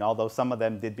vain, although some of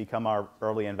them did become our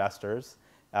early investors.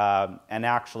 And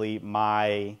actually,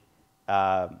 one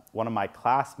of my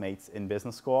classmates in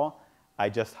business school, I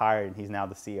just hired, and he's now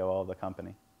the COO of the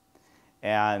company.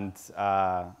 And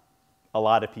a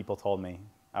lot of people told me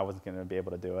I wasn't going to be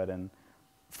able to do it. And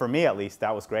for me, at least,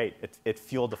 that was great. It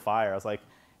fueled the fire. I was like,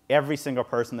 every single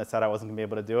person that said I wasn't going to be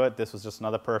able to do it, this was just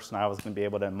another person I was going to be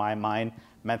able to, in my mind,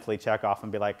 mentally check off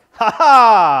and be like,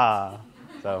 ha-ha!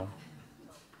 So,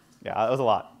 yeah, it was a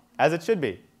lot, as it should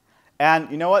be.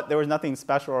 And you know what? There was nothing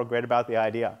special or great about the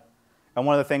idea. And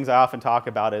one of the things I often talk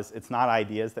about is it's not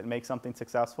ideas that make something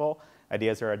successful.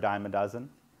 Ideas are a dime a dozen.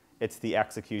 It's the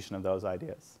execution of those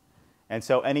ideas. And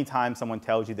so anytime someone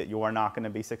tells you that you are not going to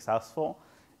be successful,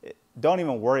 don't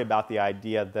even worry about the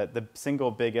idea that the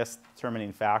single biggest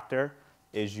determining factor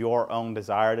is your own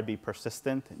desire to be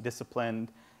persistent,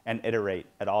 disciplined, and iterate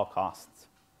at all costs.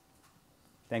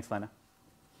 Thanks, Lena.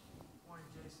 Good morning,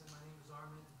 Jason. My name is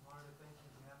Armin. I wanted to thank you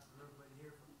on behalf of everybody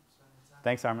here for spending time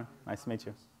Thanks, Armin. Nice to meet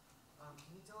you. Can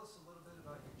you tell us a little bit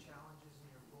about your challenges and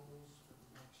your goals for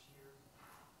the next year?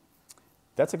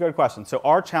 That's a good question. So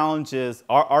our challenges,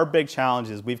 our big challenge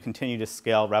is we've continued to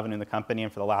scale revenue in the company,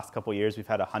 and for the last couple of years, we've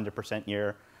had 100%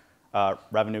 year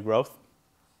revenue growth.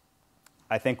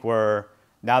 I think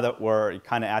now that we're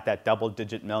kind of at that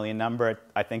double-digit million number,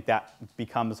 I think that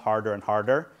becomes harder and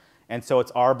harder. And so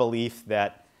it's our belief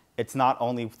that it's not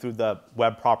only through the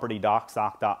web property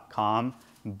docstock.com,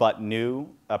 but new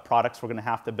products we're going to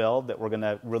have to build, that we're going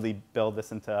to really build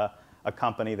this into a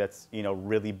company that's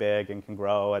really big and can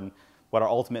grow, and what our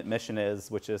ultimate mission is,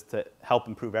 which is to help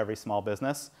improve every small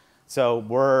business. So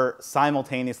we're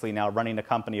simultaneously now running a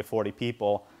company of 40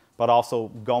 people, but also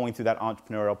going through that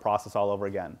entrepreneurial process all over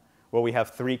again, where we have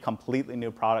 3 completely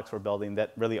new products we're building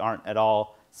that really aren't at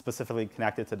all specifically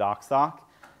connected to DocStock.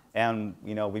 And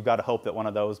we've got to hope that one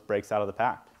of those breaks out of the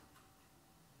pack.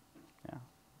 Yeah.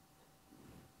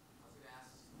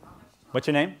 What's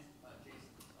your name? Jason.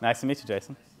 Nice to meet you,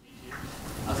 Jason.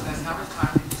 I was going to ask, how much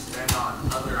time do you spend on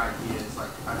other ideas? Like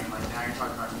now you're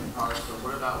talking about new products, but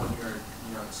what about when you're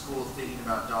in school thinking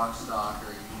about DocStock,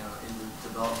 or in the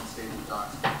development stage of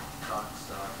DocStock?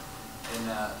 And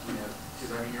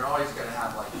because you're always going to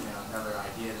have another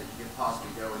idea that you could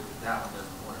possibly go with if that one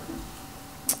doesn't work.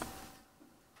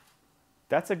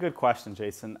 That's a good question,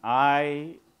 Jason.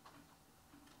 I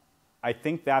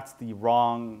think it's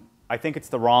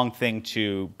the wrong thing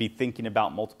to be thinking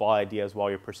about multiple ideas while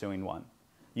you're pursuing one.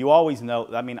 You always know,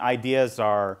 ideas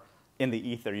are in the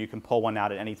ether. You can pull one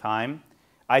out at any time.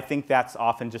 I think that's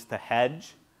often just a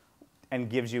hedge and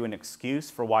gives you an excuse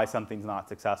for why something's not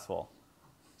successful.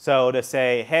 So to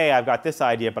say, hey, I've got this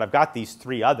idea, but I've got these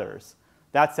 3 others,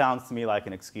 that sounds to me like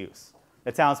an excuse.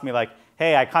 It sounds to me like,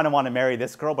 hey, I kind of want to marry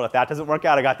this girl, but if that doesn't work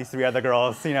out, I got these 3 other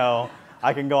girls,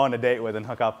 I can go on a date with and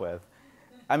hook up with.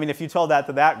 If you told that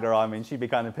to that girl, she'd be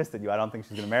kind of pissed at you. I don't think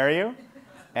she's going to marry you.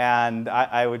 And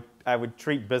I would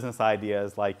treat business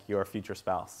ideas like your future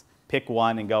spouse. Pick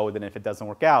one and go with it, and if it doesn't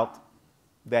work out,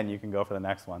 then you can go for the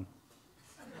next one.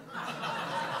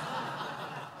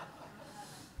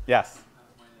 Yes?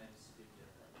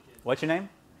 What's your name?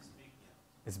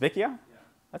 Izbikia?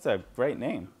 That's a great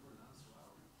name.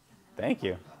 Thank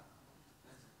you.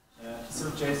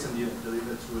 So Jason, you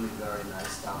delivered really very nice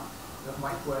stuff.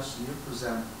 My question, you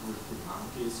present with the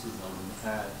monkeys,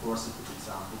 forces, for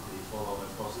example, they follow the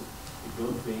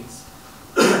good things.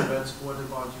 But what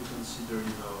about you consider,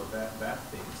 bad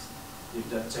things? If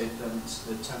that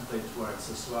template works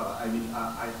as well.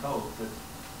 I hope that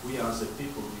we as a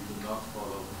people, we do not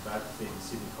follow the bad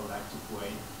things in a collective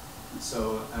way.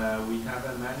 So we have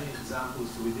many examples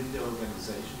within the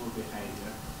organizational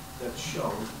behavior that show,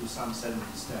 to some certain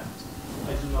extent,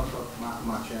 I do not have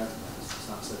much evidence, to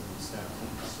some certain extent,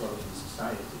 as well in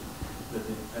society, that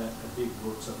big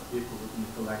groups of people in a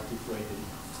collective way they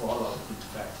follow, in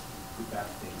fact, the bad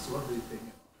things. What do you think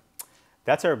about it?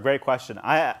 That's a great question.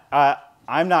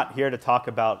 I'm not here to talk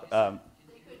about...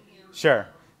 Sure.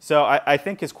 So I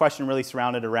think his question really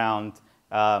surrounded around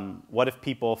what if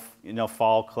people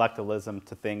follow collectivism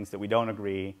to things that we don't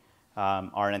agree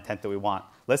are an intent that we want.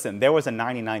 Listen, there was a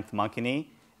 99th monkey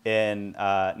in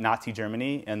Nazi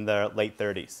Germany in the late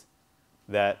 30s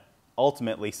that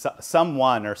ultimately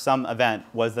someone or some event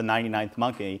was the 99th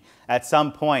monkey. At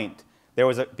some point,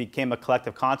 became a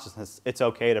collective consciousness. It's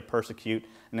okay to persecute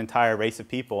an entire race of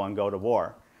people and go to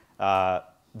war. The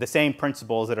same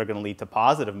principles that are going to lead to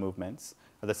positive movements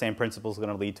are the same principles going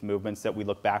to lead to movements that we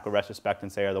look back with retrospect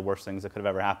and say are the worst things that could have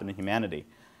ever happened to humanity.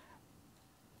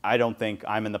 I don't think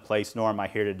I'm in the place, nor am I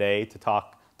here today,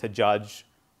 to judge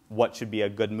what should be a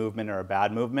good movement or a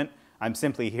bad movement. I'm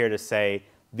simply here to say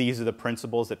these are the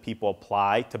principles that people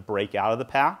apply to break out of the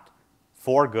pack,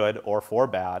 for good or for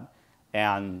bad.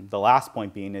 And the last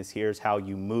point being is here's how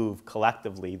you move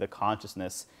collectively, the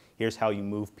consciousness. Here's how you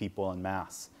move people en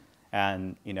masse.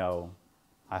 And,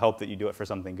 I hope that you do it for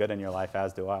something good in your life,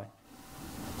 as do I. Hey,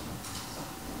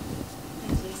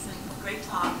 Jason, great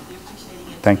talk. We're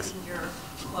appreciating it. Thanks. Tweeting your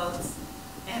quotes.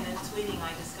 And in tweeting,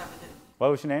 I discovered that...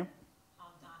 What was your name?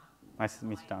 Donna. Nice to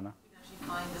meet you, Donna. You can actually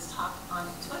find this talk on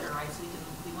Twitter, right? So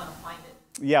we want to find it.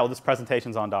 Yeah, well, this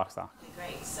presentation's on DocStock. Okay,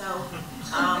 great. So,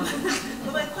 well,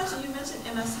 my question, you mentioned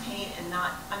MS Paint and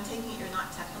I'm taking it you're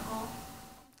not technical.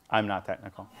 I'm not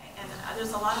technical. Okay. And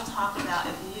there's a lot of talk about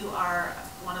if you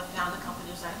want to found a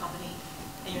company or start a company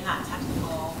and you're not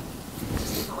technical,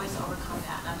 there's different ways to overcome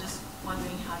that. And I'm just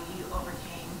wondering how you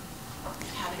overcame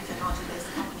having a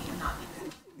technology-based company and not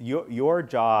being... Your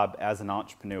job as an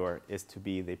entrepreneur is to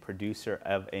be the producer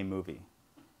of a movie.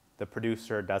 The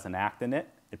producer doesn't act in it.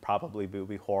 It probably would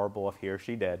be horrible if he or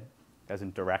she did.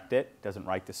 Doesn't direct it, doesn't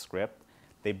write the script.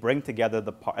 They bring together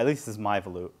at least this is my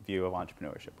view of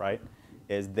entrepreneurship, right?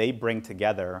 Is they bring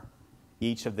together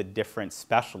each of the different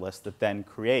specialists that then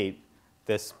create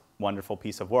this wonderful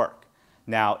piece of work.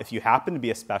 Now, if you happen to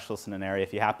be a specialist in an area,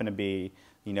 if you happen to be,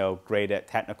 great at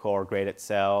technical or great at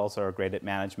sales or great at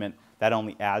management, that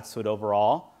only adds to it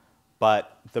overall.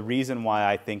 But the reason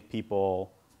why I think the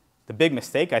big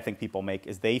mistake I think people make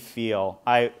is they feel,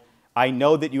 I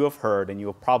know that you have heard and you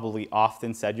have probably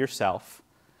often said yourself,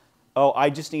 oh, I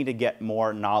just need to get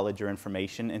more knowledge or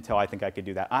information until I think I could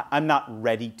do that. I'm not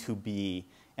ready to be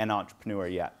an entrepreneur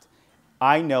yet.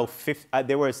 I know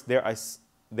there was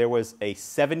a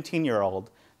 17-year-old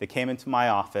that came into my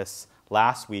office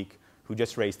last week who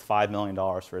just raised $5 million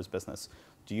for his business.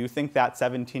 Do you think that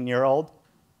 17-year-old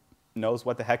knows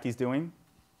what the heck he's doing?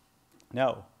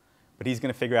 No, but he's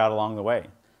going to figure it out along the way.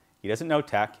 He doesn't know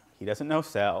tech. He doesn't know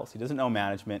sales. He doesn't know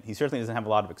management. He certainly doesn't have a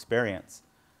lot of experience.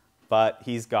 But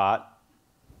he's got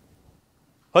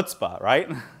chutzpah, right?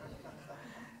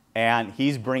 And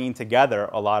he's bringing together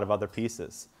a lot of other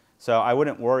pieces. So I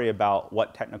wouldn't worry about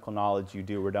what technical knowledge you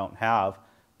do or don't have.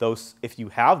 If you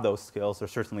have those skills, they're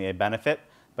certainly a benefit,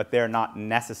 but they're not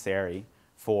necessary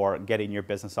for getting your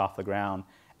business off the ground.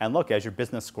 And look, as your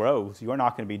business grows, you're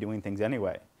not going to be doing things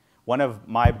anyway. One of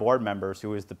my board members,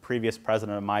 who was the previous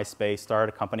president of MySpace,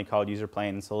 started a company called UserPlane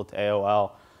and sold it to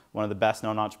AOL. One of the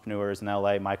best-known entrepreneurs in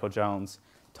LA, Michael Jones,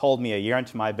 told me a year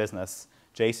into my business,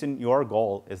 Jason, your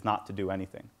goal is not to do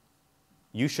anything.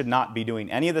 You should not be doing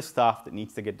any of the stuff that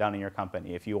needs to get done in your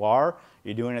company. If you are,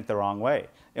 you're doing it the wrong way.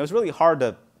 It was really hard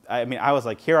to, I was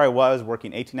like, here I was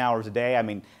working 18 hours a day.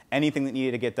 Anything that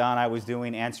needed to get done, I was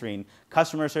doing, answering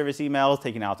customer service emails,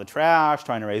 taking out the trash,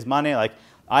 trying to raise money. Like,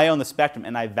 I own the spectrum,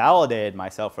 and I validated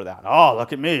myself for that. Oh,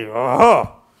 look at me.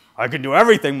 Oh, I can do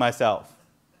everything myself.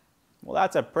 Well,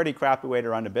 that's a pretty crappy way to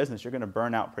run a business. You're going to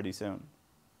burn out pretty soon.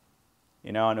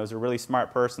 And it was a really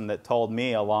smart person that told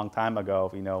me a long time ago,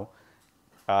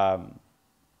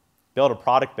 build a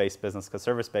product-based business, because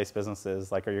service-based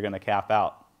businesses, you're going to cap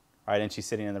out, right? And she's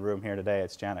sitting in the room here today.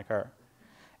 It's Janet Kerr.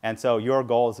 And so your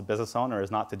goal as a business owner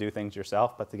is not to do things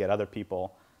yourself, but to get other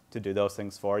people to do those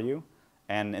things for you.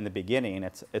 And in the beginning,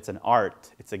 it's an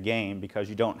art, it's a game, because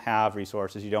you don't have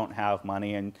resources, you don't have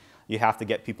money, and you have to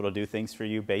get people to do things for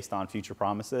you based on future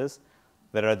promises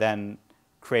that are then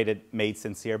made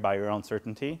sincere by your own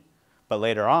certainty. But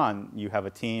later on, you have a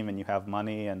team and you have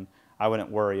money, and I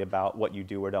wouldn't worry about what you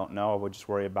do or don't know. I would just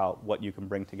worry about what you can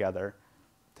bring together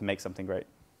to make something great.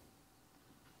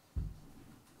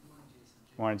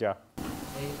 Morning, Joe.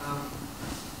 Hey,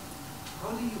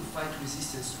 how do you fight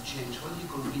resistance to change? How do you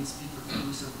convince people to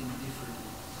do something differently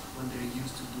when they're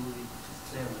used to doing it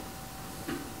their way?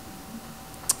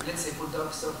 Let's say for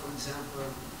Dogstock, for example,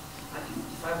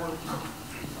 if I was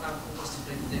to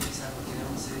play the devil's advocate, I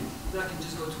would say, I can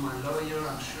just go to my lawyer.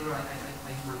 I'm sure I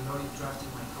have my lawyer drafting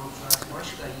my contract. Why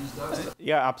should I use Dogstock?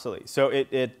 Yeah, absolutely. So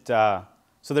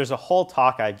so there's a whole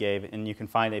talk I gave, and you can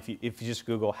find it if you just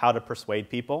Google how to persuade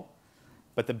people.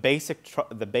 But the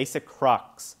basic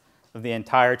crux of the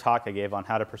entire talk I gave on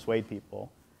how to persuade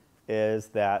people is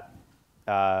that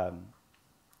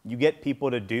you get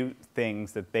people to do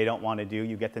things that they don't want to do.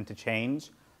 You get them to change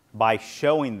by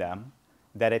showing them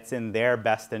that it's in their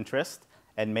best interest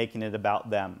and making it about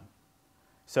them.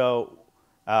 So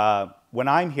when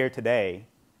I'm here today,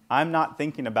 I'm not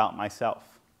thinking about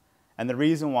myself. And the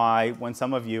reason why, when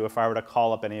some of you, if I were to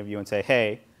call up any of you and say,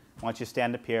 hey, why don't you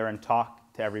stand up here and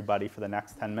talk to everybody for the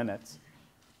next 10 minutes,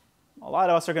 a lot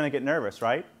of us are going to get nervous,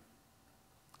 right?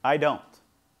 I don't.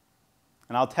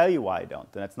 And I'll tell you why I don't.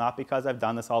 And it's not because I've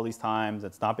done this all these times.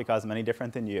 It's not because I'm any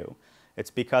different than you. It's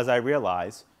because I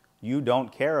realize you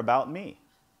don't care about me.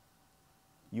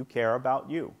 You care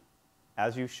about you,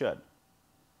 as you should.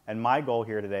 And my goal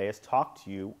here today is talk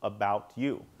to you about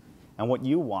you and what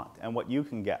you want and what you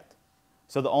can get.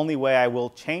 So the only way I will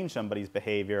change somebody's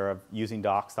behavior of using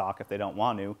DocStock if they don't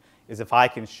want to is if I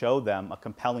can show them a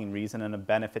compelling reason and a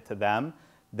benefit to them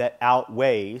that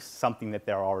outweighs something that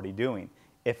they're already doing.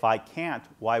 If I can't,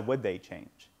 why would they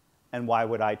change? And why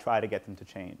would I try to get them to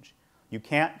change? You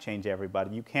can't change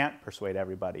everybody. You can't persuade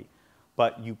everybody.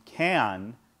 But you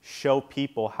can show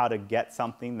people how to get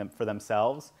something for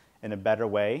themselves in a better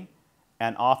way.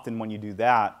 And often when you do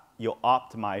that, you'll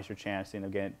optimize your chance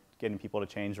of getting people to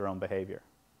change their own behavior.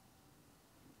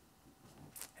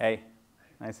 Hey,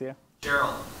 nice to see you.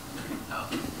 Gerald,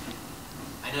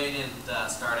 I know you didn't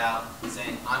start out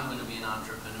saying, I'm going to be an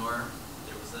entrepreneur.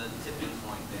 There was a tipping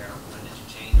point there. When did you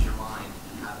change your mind,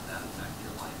 and how did that affect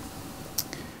your life?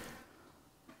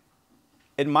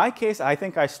 In my case, I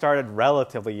think I started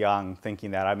relatively young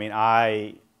thinking that. I mean,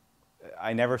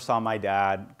 I never saw my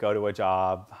dad go to a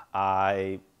job.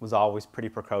 I was always pretty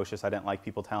precocious. I didn't like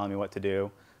people telling me what to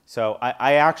do. So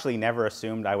I actually never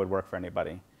assumed I would work for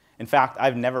anybody. In fact,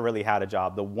 I've never really had a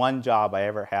job. The one job I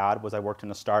ever had was I worked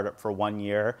in a startup for 1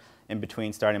 year in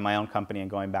between starting my own company and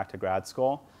going back to grad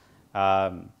school.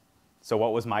 So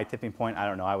what was my tipping point? I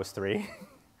don't know. I was 3.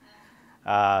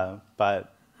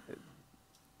 But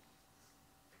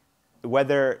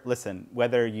whether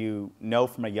you know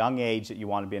from a young age that you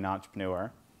want to be an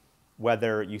entrepreneur,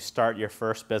 whether you start your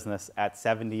first business at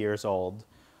 70 years old,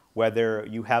 whether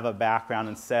you have a background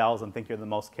in sales and think you're the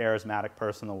most charismatic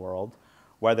person in the world,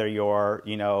 whether you're,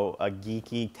 a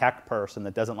geeky tech person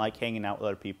that doesn't like hanging out with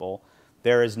other people,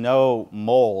 there is no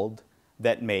mold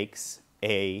that makes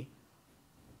a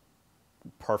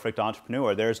perfect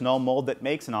entrepreneur. There's no mold that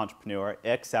makes an entrepreneur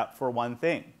except for one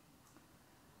thing: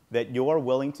 that you're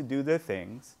willing to do the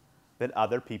things that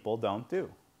other people don't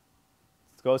do.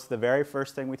 This goes to the very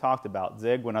first thing we talked about: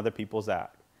 zig when other people zag.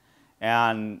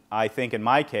 And I think in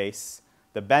my case,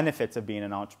 the benefits of being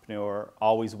an entrepreneur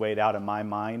always weighed out in my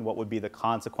mind what would be the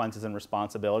consequences and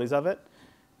responsibilities of it.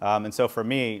 And so for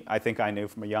me, I think I knew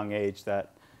from a young age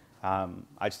that I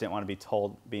just didn't want to be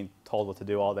being told what to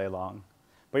do all day long.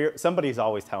 But somebody's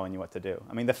always telling you what to do.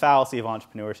 I mean, the fallacy of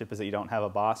entrepreneurship is that you don't have a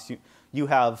boss. You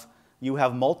have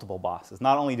multiple bosses.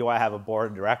 Not only do I have a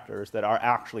board of directors that are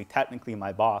actually technically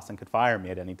my boss and could fire me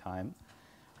at any time,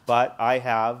 but I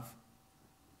have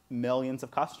millions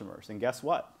of customers. And guess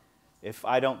what? If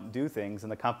I don't do things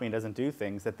and the company doesn't do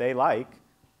things that they like,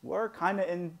 we're kind of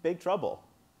in big trouble.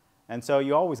 And so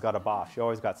you always got a boss. You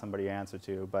always got somebody to answer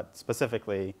to. But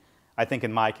specifically, I think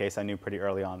in my case, I knew pretty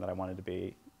early on that I wanted to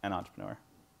be an entrepreneur.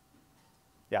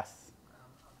 Yes?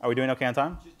 Are we doing okay on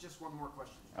time? Just one more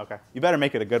question. Okay. You better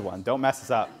make it a good one. Don't mess us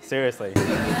up. Seriously. My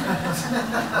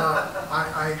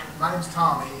name's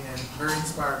Tommy, and very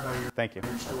inspired by Thank you.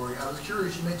 your story. I was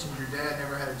curious, you mentioned your dad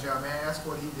never had a job. May I ask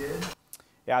what he did?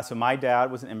 Yeah, so my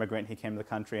dad was an immigrant. He came to the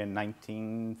country in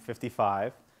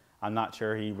 1955. I'm not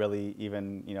sure he really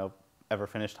even, ever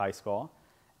finished high school.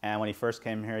 And when he first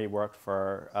came here, he worked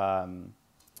for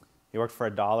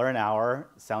 $1 an hour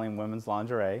selling women's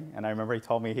lingerie. And I remember he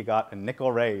told me he got a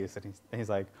nickel raise. And he's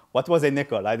like, what was a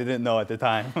nickel? I didn't know at the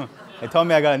time. They told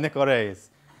me I got a nickel raise.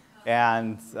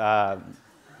 And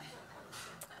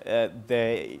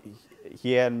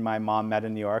he and my mom met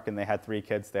in New York, and they had 3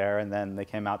 kids there. And then they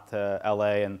came out to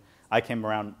LA, and I came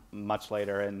around much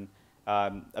later. And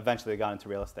eventually they got into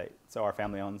real estate. So our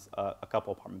family owns a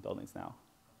couple apartment buildings now.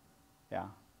 Yeah.